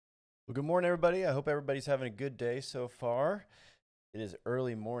Well, good morning, everybody. I hope everybody's having a good day so far. It is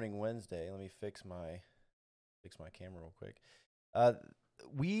early morning Wednesday. Let me fix my camera real quick. Uh,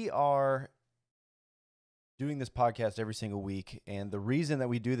 we are doing this podcast every single week, and the reason that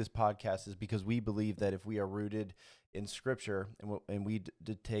we do this podcast is because we believe that if we are rooted in Scripture and we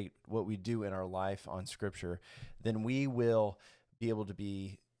dictate what we do in our life on Scripture, then we will be able to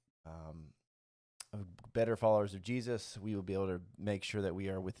be better followers of Jesus. We will be able to make sure that we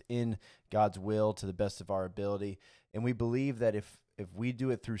are within God's will to the best of our ability. And we believe that if we do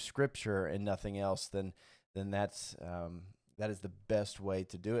it through Scripture and nothing else, then that is the best way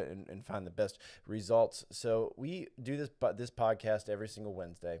to do it and find the best results. So we do this podcast every single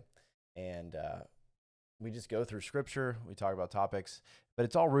Wednesday, and we just go through Scripture. We talk about topics, but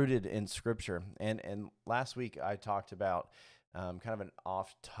it's all rooted in Scripture. And last week I talked about kind of an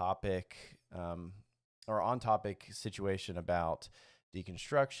off-topic or on-topic situation about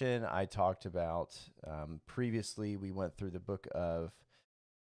deconstruction. I talked about previously. We went through the book of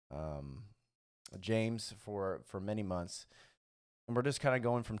James for many months, and we're just kind of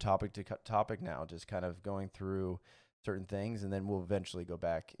going from topic to topic now, just kind of going through certain things, and then we'll eventually go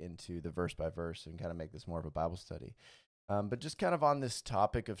back into the verse by verse and kind of make this more of a Bible study. But just kind of on this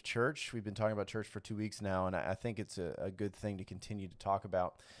topic of church, we've been talking about church for 2 weeks now, and I think it's a good thing to continue to talk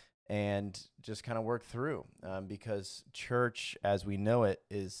about and just kind of work through because church as we know it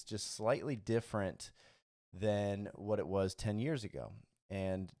is just slightly different than what it was 10 years ago.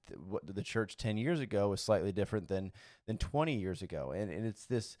 And what the church 10 years ago was slightly different than 20 years ago. And it's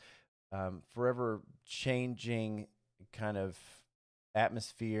this forever changing kind of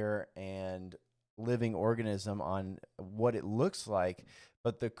atmosphere and living organism on what it looks like,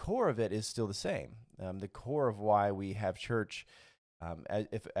 but the core of it is still the same. The core of why we have church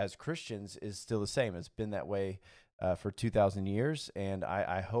as Christians is still the same. It's been that way for 2,000 years, and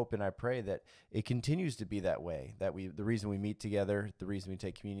I hope and I pray that it continues to be that way. That the reason we meet together, the reason we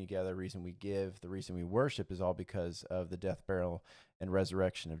take communion together, the reason we give, the reason we worship is all because of the death, burial, and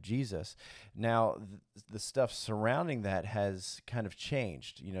resurrection of Jesus. Now, the stuff surrounding that has kind of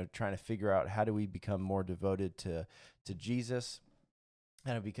changed. Trying to figure out how do we become more devoted to Jesus,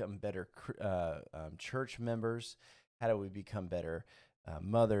 how do we become better church members, how do we become better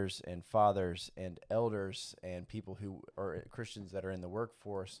mothers and fathers and elders and people who are Christians that are in the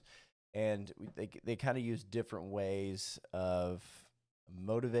workforce. And they kind of use different ways of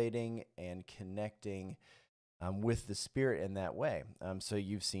motivating and connecting with the Spirit in that way. So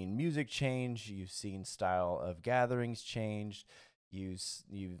you've seen music change, you've seen style of gatherings change, you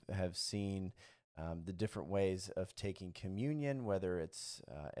have seen the different ways of taking communion, whether it's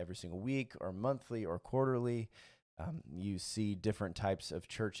every single week or monthly or quarterly. You see different types of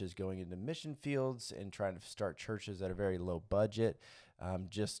churches going into mission fields and trying to start churches at a very low budget,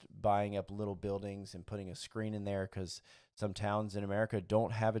 just buying up little buildings and putting a screen in there because some towns in America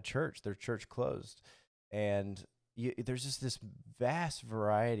don't have a church. Their church closed. And there's just this vast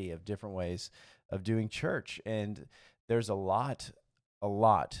variety of different ways of doing church. And there's a lot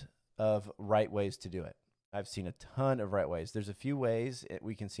of right ways to do it. I've seen a ton of right ways. There's a few ways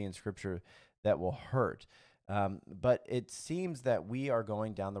we can see in Scripture that will hurt. But it seems that we are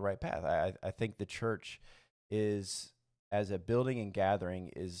going down the right path. I think the church is, as a building and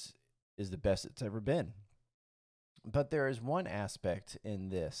gathering, is the best it's ever been. But there is one aspect in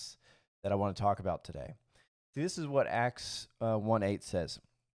this that I want to talk about today. See, this is what Acts 1:8 says.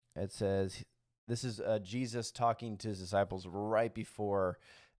 It says, this is Jesus talking to his disciples right before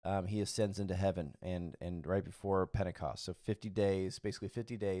he ascends into heaven and right before Pentecost. So 50 days, basically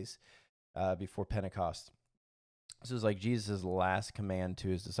 50 days before Pentecost. This is like Jesus' last command to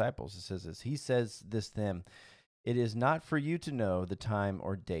his disciples. It says this. He says this to them, "It is not for you to know the time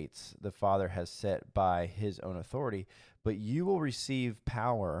or dates the Father has set by his own authority, but you will receive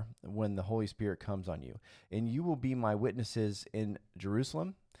power when the Holy Spirit comes on you. And you will be my witnesses in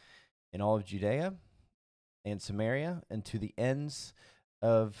Jerusalem, in all of Judea, and Samaria, and to the ends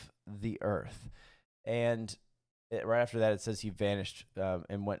of the earth." And right after that, it says he vanished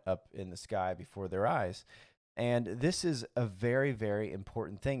and went up in the sky before their eyes. And this is a very, very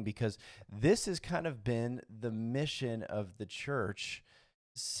important thing because this has kind of been the mission of the church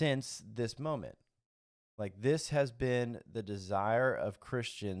since this moment. Like, this has been the desire of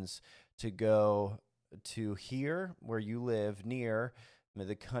Christians to go to here where you live, near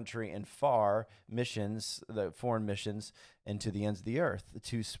the country and far, missions, the foreign missions, and to the ends of the earth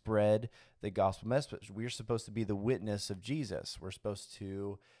to spread the gospel message. We're supposed to be the witness of Jesus. We're supposed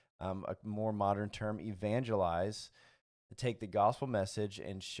to, a more modern term, evangelize, take the gospel message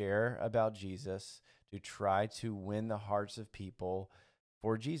and share about Jesus to try to win the hearts of people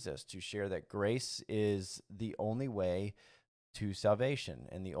for Jesus, to share that grace is the only way to salvation.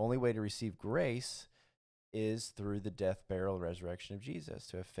 And the only way to receive grace is through the death, burial, resurrection of Jesus,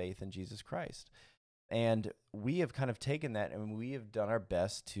 to have faith in Jesus Christ. And we have kind of taken that and we have done our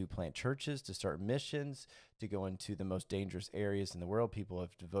best to plant churches, to start missions, to go into the most dangerous areas in the world. People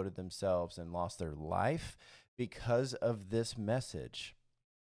have devoted themselves and lost their life because of this message.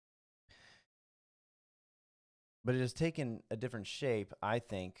 But it has taken a different shape, I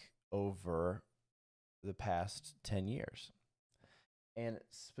think, over the past 10 years. And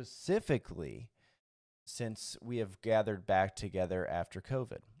specifically, since we have gathered back together after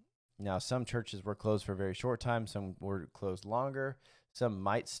COVID. Now, some churches were closed for a very short time. Some were closed longer. Some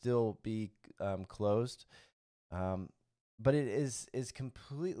might still be closed. But it is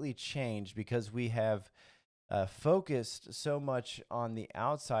completely changed because we have focused so much on the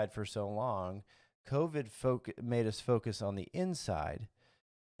outside for so long. COVID made us focus on the inside,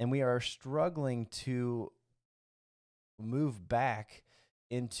 and we are struggling to move back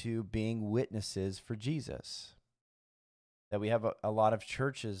into being witnesses for Jesus. That we have a lot of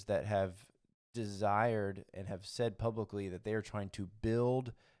churches that have desired and have said publicly that they are trying to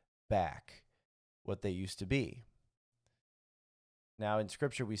build back what they used to be. Now, in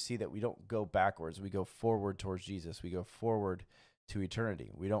Scripture, we see that we don't go backwards. We go forward towards Jesus. We go forward to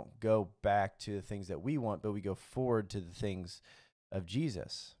eternity. We don't go back to the things that we want, but we go forward to the things of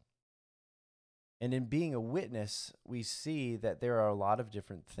Jesus. And in being a witness, we see that there are a lot of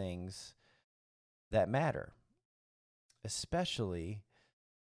different things that matter, especially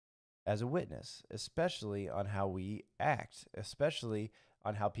as a witness, especially on how we act, especially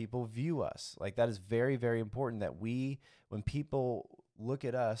on how people view us. Like, that is very, very important that when people look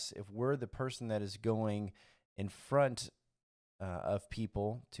at us, if we're the person that is going in front of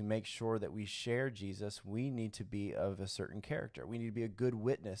people to make sure that we share Jesus, we need to be of a certain character. We need to be a good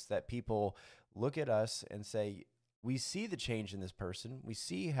witness that people look at us and say, we see the change in this person. We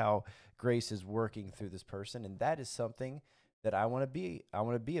see how grace is working through this person, and that is something that I want to be. I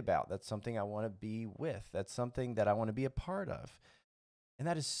want to be about. That's something I want to be with. That's something that I want to be a part of. And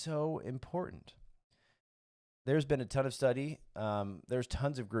that is so important. There's been a ton of study. There's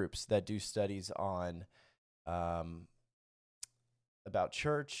tons of groups that do studies on about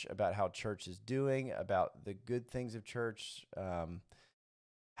church, about how church is doing, about the good things of church,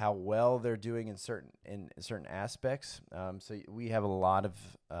 how well they're doing in certain aspects. So we have a lot of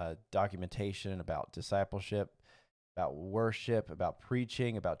documentation about discipleship, about worship, about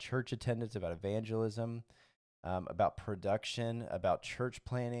preaching, about church attendance, about evangelism, about production, about church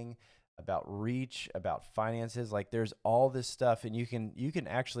planning, about reach, about finances. Like, there's all this stuff, and you can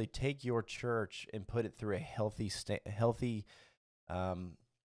actually take your church and put it through a healthy and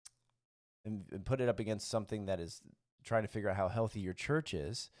put it up against something that is trying to figure out how healthy your church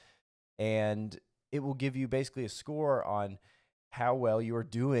is, and it will give you basically a score on how well you are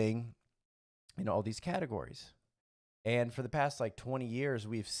doing in all these categories. And for the past 20 years,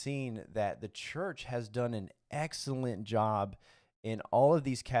 we've seen that the church has done an excellent job in all of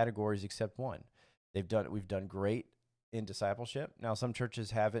these categories except one. We've done great in discipleship. Now, some churches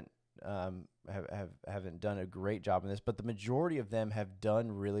haven't done a great job in this, but the majority of them have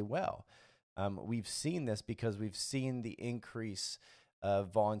done really well. We've seen this because we've seen the increase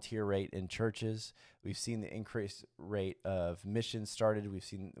of volunteer rate in churches. We've seen the increased rate of missions started.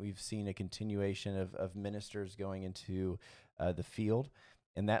 We've seen a continuation of ministers going into the field,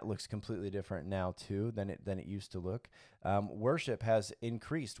 and that looks completely different now too than it used to look. Worship has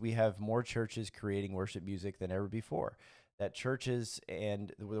increased. We have more churches creating worship music than ever before. That churches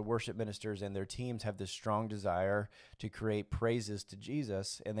and the worship ministers and their teams have this strong desire to create praises to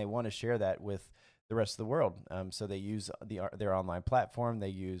Jesus, and they want to share that with the rest of the world. So they use their online platform. They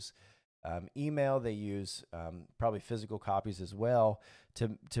use email. They use probably physical copies as well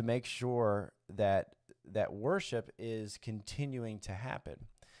to make sure that worship is continuing to happen.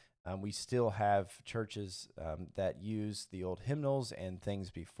 We still have churches that use the old hymnals and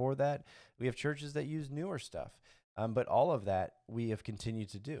things before that. We have churches that use newer stuff. But all of that we have continued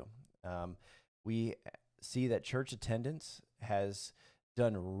to do. We see that church attendance has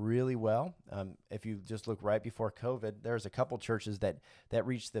done really well. If you just look right before COVID, there's a couple churches that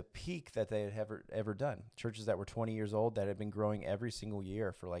reached the peak that they had ever done. Churches that were 20 years old that have been growing every single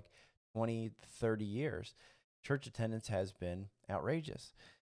year for 20, 30 years. Church attendance has been outrageous.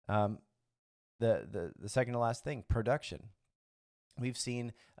 The second to last thing, production. We've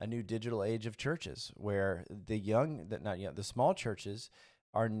seen a new digital age of churches where the small churches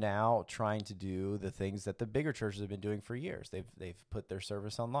are now trying to do the things that the bigger churches have been doing for years. They've put their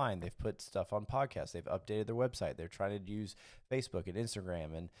service online. They've put stuff on podcasts. They've updated their website. They're trying to use Facebook and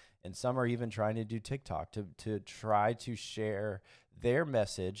Instagram, and some are even trying to do TikTok to try to share their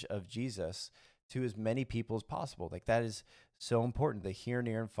message of Jesus to as many people as possible. Like, that is so important. The here,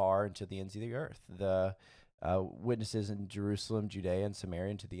 near, and far, and to the ends of the earth. The witnesses in Jerusalem, Judea, and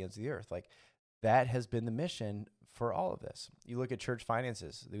Samaria, and to the ends of the earth. Like, that has been the mission for all of this. You look at church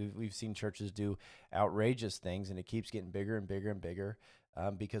finances. We've seen churches do outrageous things, and it keeps getting bigger and bigger and bigger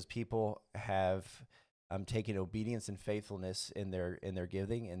because people have taken obedience and faithfulness in their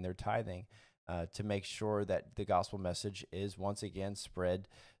giving and their tithing to make sure that the gospel message is once again spread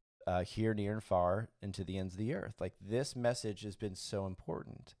here, near, and far, and to the ends of the earth. Like, this message has been so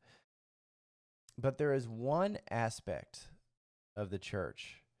important. But there is one aspect of the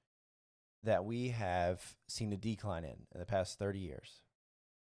church that we have seen a decline in the past 30 years.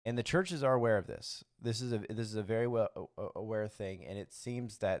 And the churches are aware of this. This is a very well aware thing, and it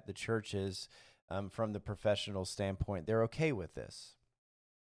seems that the churches, from the professional standpoint, they're okay with this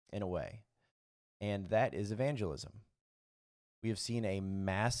in a way. And that is evangelism. We have seen a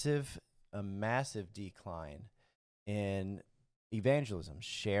massive decline in evangelism,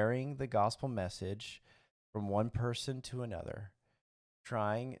 sharing the gospel message from one person to another,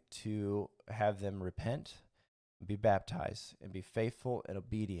 trying to have them repent, be baptized, and be faithful and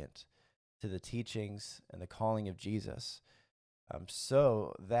obedient to the teachings and the calling of Jesus,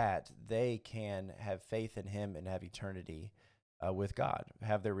 so that they can have faith in him and have eternity with God,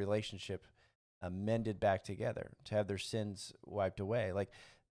 have their relationship mended back together, to have their sins wiped away. Like,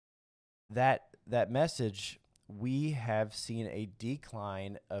 that message, we have seen a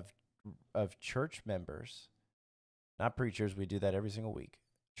decline of church members, not preachers. We do that every single week.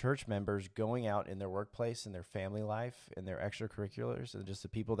 Church members going out in their workplace, in their family life, in their extracurriculars, and just the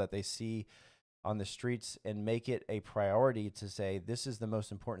people that they see on the streets, and make it a priority to say, this is the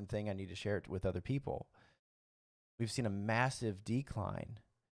most important thing. I need to share it with other people. We've seen a massive decline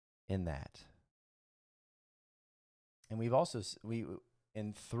in that. And we've also,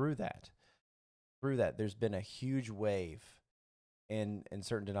 through that, there's been a huge wave in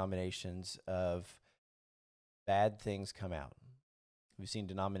certain denominations of bad things come out. We've seen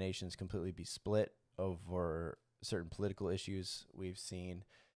denominations completely be split over certain political issues. We've seen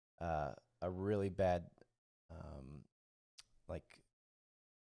a really bad,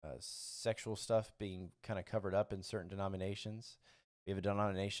 sexual stuff being kind of covered up in certain denominations. We have a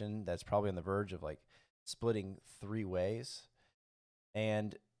denomination that's probably on the verge of splitting 3 ways.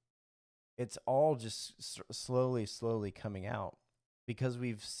 And it's all just slowly coming out, because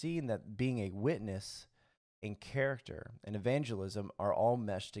we've seen that being a witness and character and evangelism are all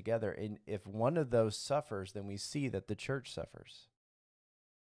meshed together. And if one of those suffers, then we see that the church suffers.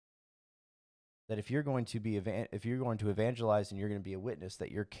 That if you're going to evangelize and you're going to be a witness,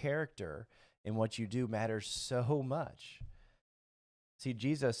 that your character and what you do matters so much. See,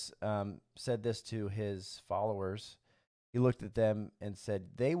 Jesus said this to his followers. He looked at them and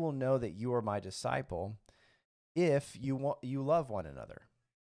said, "They will know that you are my disciple if you love one another."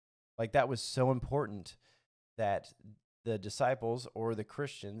 Like, that was so important, that the disciples, or the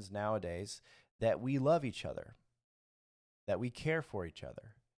Christians nowadays, that we love each other, that we care for each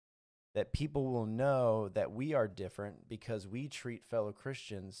other, that people will know that we are different because we treat fellow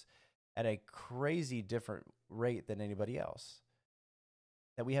Christians at a crazy different rate than anybody else.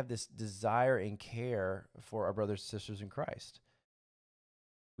 That we have this desire and care for our brothers and sisters in Christ.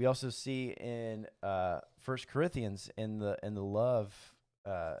 We also see in 1 Corinthians in the love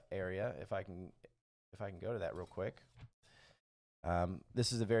area, if I can go to that real quick.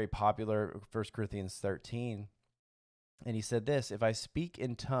 This is a very popular 1 Corinthians 13. And he said this: "If I speak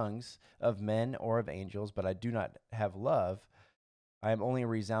in tongues of men or of angels, but I do not have love, I am only a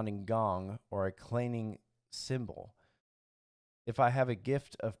resounding gong or a clanging cymbal. If I have a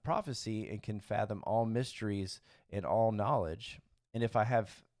gift of prophecy and can fathom all mysteries and all knowledge, and if I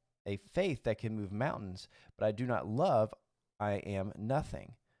have a faith that can move mountains, but I do not love, I am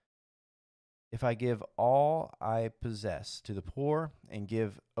nothing. If I give all I possess to the poor and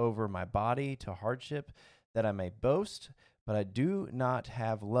give over my body to hardship, that I may boast, but I do not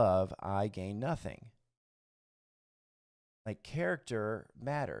have love, I gain nothing." Like, character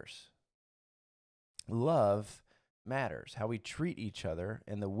matters. Love matters. How we treat each other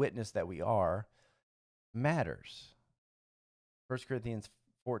and the witness that we are matters. 1 Corinthians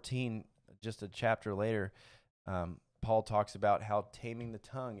 14, just a chapter later, Paul talks about how taming the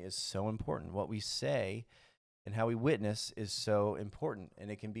tongue is so important. What we say and how we witness is so important.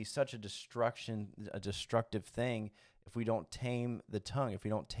 And it can be such a destructive thing if we don't tame the tongue, if we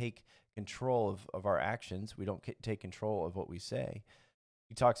don't take control of our actions, we don't take control of what we say.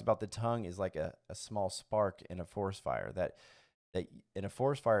 He talks about the tongue is like a small spark in a forest fire, that in a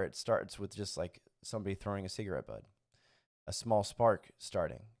forest fire, it starts with just like somebody throwing a cigarette butt, a small spark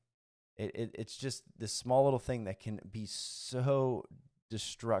starting. It's just this small little thing that can be so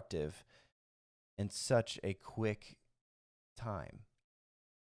destructive in such a quick time.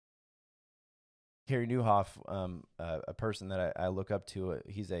 Carey Nieuwhof, a person that I look up to,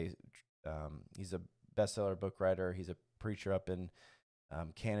 he's a bestseller book writer. He's a preacher up in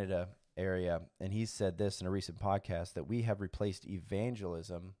Canada area, and he said this in a recent podcast, that we have replaced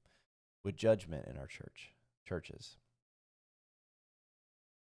evangelism with judgment in our churches.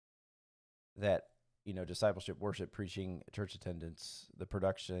 That, discipleship, worship, preaching, church attendance, the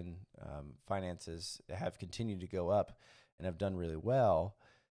production, finances have continued to go up and have done really well.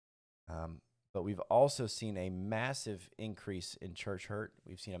 But we've also seen a massive increase in church hurt.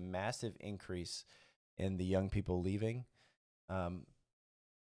 We've seen a massive increase in the young people leaving.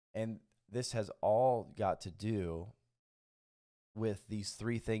 And this has all got to do with these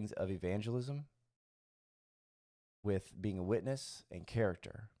three things of evangelism, with being a witness, and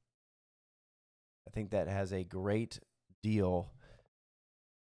character. I think that has a great deal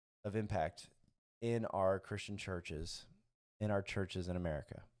of impact in our Christian churches, in our churches in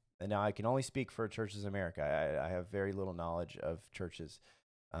America. And now I can only speak for churches in America. I have very little knowledge of churches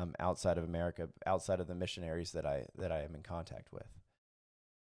outside of America, outside of the missionaries that I am in contact with.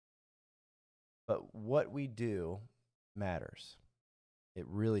 But what we do matters. It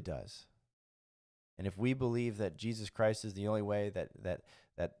really does. And if we believe that Jesus Christ is the only way,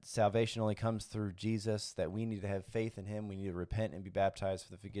 that salvation only comes through Jesus, that we need to have faith in him, we need to repent and be baptized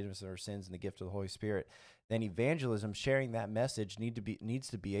for the forgiveness of our sins and the gift of the Holy Spirit, then evangelism, sharing that message, needs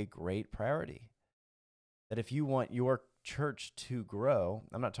to be a great priority. That if you want your church to grow,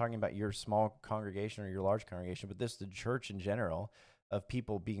 I'm not talking about your small congregation or your large congregation, but this the church in general, of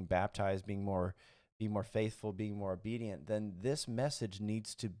people being baptized, being more faithful, being more obedient, then this message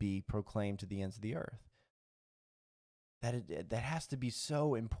needs to be proclaimed to the ends of the earth. That has to be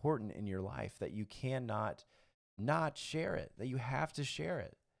so important in your life that you cannot not share it, that you have to share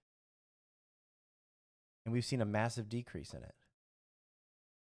it. And we've seen a massive decrease in it.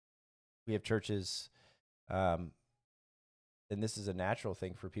 We have churches, and this is a natural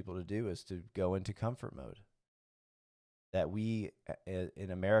thing for people to do, is to go into comfort mode. That we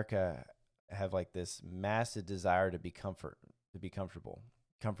in America have like this massive desire to be comfortable.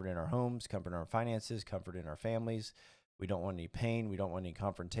 Comfort in our homes, comfort in our finances, comfort in our families. We don't want any pain. We don't want any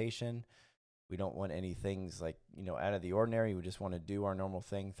confrontation. We don't want any things like, out of the ordinary. We just want to do our normal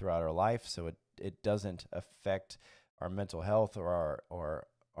thing throughout our life, so it doesn't affect our mental health or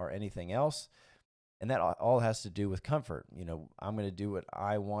anything else. And that all has to do with comfort. I'm going to do what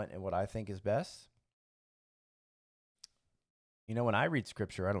I want and what I think is best. When I read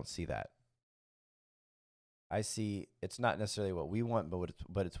scripture, I don't see that. I see it's not necessarily what we want,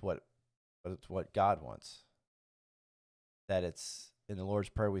 but it's what God wants. That it's in the Lord's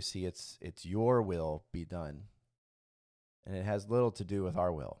Prayer, we see it's your will be done. And it has little to do with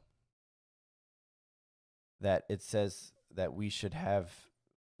our will. That it says that we should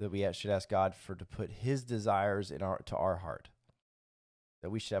ask God to put his desires to our heart. That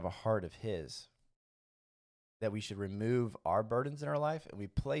we should have a heart of his. That we should remove our burdens in our life and we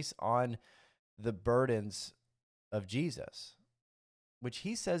place on the burdens of Jesus, which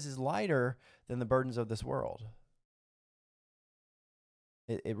he says is lighter than the burdens of this world.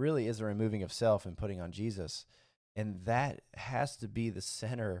 It really is a removing of self and putting on Jesus. And that has to be the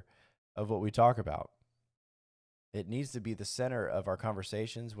center of what we talk about. It needs to be the center of our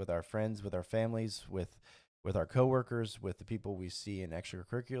conversations with our friends, with our families, with our coworkers, with the people we see in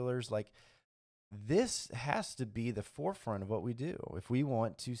extracurriculars. Like, this has to be the forefront of what we do if we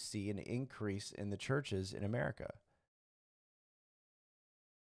want to see an increase in the churches in America.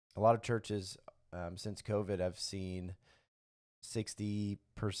 A lot of churches, since COVID, I've seen 60%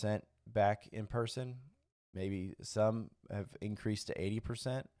 back in person. Maybe some have increased to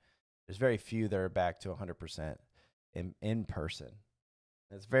 80%. There's very few that are back to 100% in person.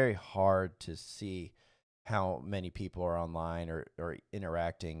 It's very hard to see how many people are online or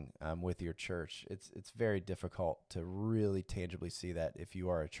interacting with your church. It's very difficult to really tangibly see that if you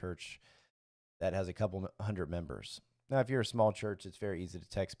are a church that has a couple hundred members. Now, if you're a small church, it's very easy to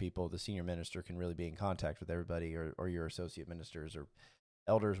text people. The senior minister can really be in contact with everybody, or your associate ministers or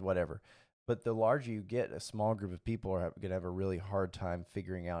elders, whatever. But the larger you get, a small group of people are going to have a really hard time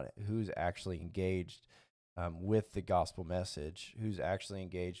figuring out who's actually engaged with the gospel message, who's actually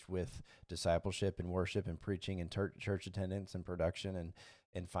engaged with discipleship and worship and preaching and church attendance and production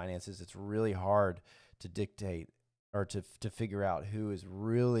and finances. It's really hard to dictate or to figure out who is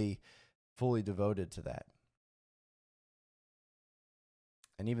really fully devoted to that.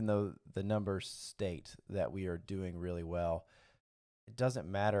 And even though the numbers state that we are doing really well, it doesn't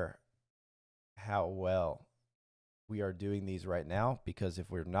matter how well we are doing these right now, because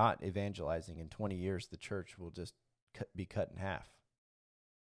if we're not evangelizing in 20 years, the church will just be cut in half.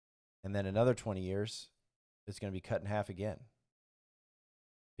 And then another 20 years, it's going to be cut in half again,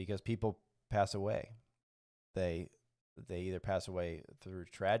 because people pass away. They either pass away through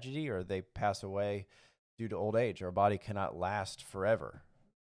tragedy or they pass away due to old age. Our body cannot last forever.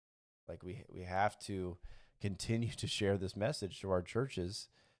 Like we have to continue to share this message to our churches,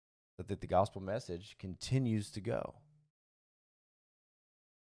 so that the gospel message continues to go.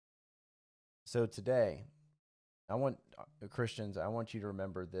 So today, I want Christians, I want you to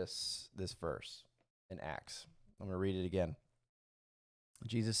remember this verse in Acts. I'm going to read it again.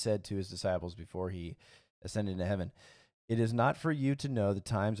 Jesus said to his disciples before he ascended into heaven, "It is not for you to know the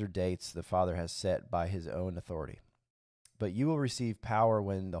times or dates the Father has set by his own authority, but you will receive power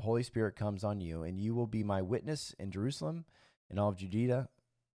when the Holy Spirit comes on you, and you will be my witness in Jerusalem, in all of Judea,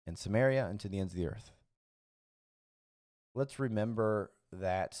 and Samaria, and to the ends of the earth." Let's remember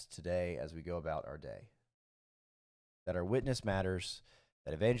that today as we go about our day. That our witness matters,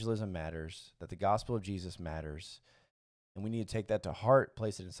 that evangelism matters, that the gospel of Jesus matters. And we need to take that to heart,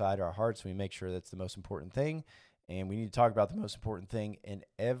 place it inside our hearts. We make sure that's the most important thing. And we need to talk about the most important thing in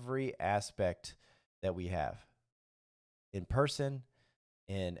every aspect that we have. In person,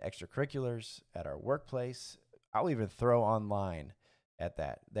 in extracurriculars, at our workplace. I'll even throw online at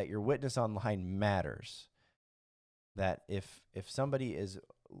that your witness online matters. That if somebody is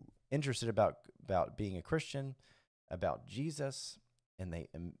interested about being a Christian, about Jesus,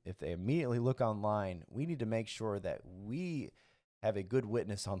 and if they immediately look online, we need to make sure that we have a good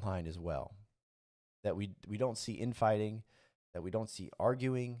witness online as well. That we don't see infighting, that we don't see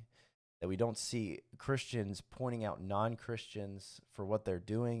arguing, that we don't see Christians pointing out non-Christians for what they're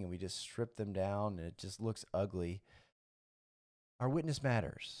doing, and we just strip them down, and it just looks ugly. Our witness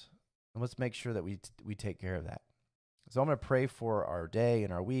matters, and let's make sure that we take care of that. So I'm going to pray for our day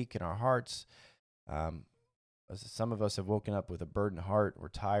and our week and our hearts. Some of us have woken up with a burdened heart. We're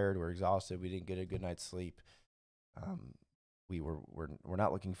tired. We're exhausted. We didn't get a good night's sleep. We're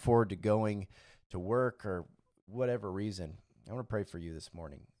not looking forward to going to work or whatever reason. I want to pray for you this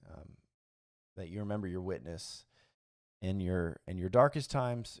morning, that you remember your witness in your darkest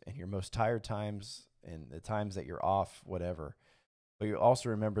times, and your most tired times, and the times that you're off, whatever. But you also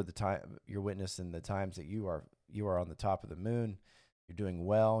remember your witness in the times that you are on the top of the moon. You're doing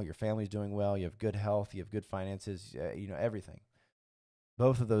well. Your family's doing well. You have good health. You have good finances. Everything.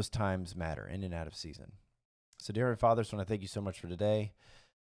 Both of those times matter, in and out of season. So, dear Heavenly Father, I just want to thank you so much for today.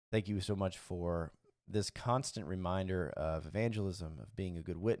 Thank you so much for this constant reminder of evangelism, of being a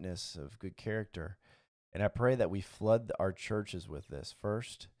good witness, of good character. And I pray that we flood our churches with this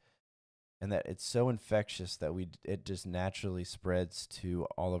first, and that it's so infectious that it just naturally spreads to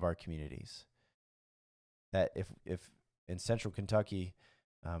all of our communities. That if in Central Kentucky,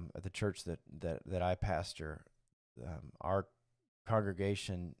 at the church that I pastor, our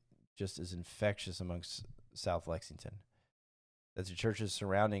congregation just is infectious amongst South Lexington. That the churches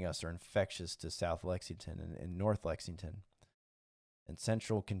surrounding us are infectious to South Lexington and North Lexington and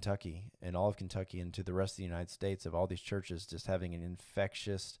Central Kentucky and all of Kentucky, and to the rest of the United States, of all these churches just having an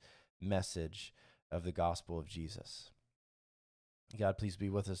infectious message of the gospel of Jesus. God, please be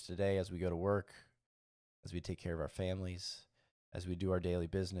with us today as we go to work, as we take care of our families, as we do our daily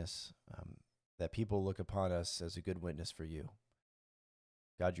business, that people look upon us as a good witness for you.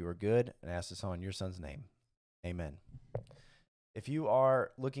 God, you are good, and I ask this all in your Son's name. Amen. If you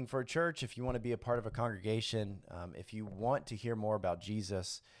are looking for a church, if you want to be a part of a congregation, if you want to hear more about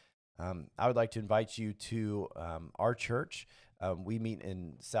Jesus, I would like to invite you to our church. We meet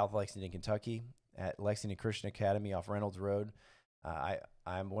in South Lexington, Kentucky, at Lexington Christian Academy off Reynolds Road.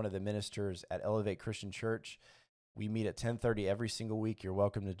 I'm one of the ministers at Elevate Christian Church. We meet at 10:30 every single week. You're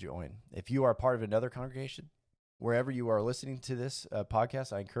welcome to join. If you are part of another congregation, wherever you are listening to this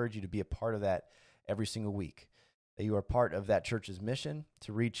podcast, I encourage you to be a part of that every single week. That you are part of that church's mission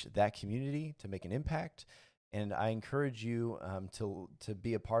to reach that community, to make an impact. And I encourage you to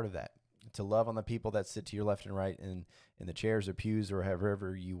be a part of that, to love on the people that sit to your left and right in the chairs or pews or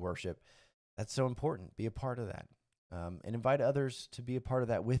however you worship. That's so important. Be a part of that. And invite others to be a part of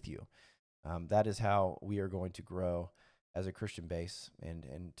that with you. That is how we are going to grow as a Christian base,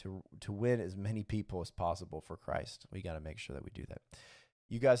 and to win as many people as possible for Christ. We got to make sure that we do that.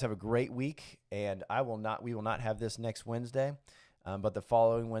 You guys have a great week, and we will not have this next Wednesday, but the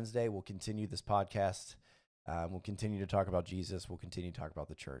following Wednesday we'll continue this podcast. We'll continue to talk about Jesus. We'll continue to talk about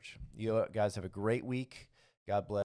the church. You guys have a great week. God bless.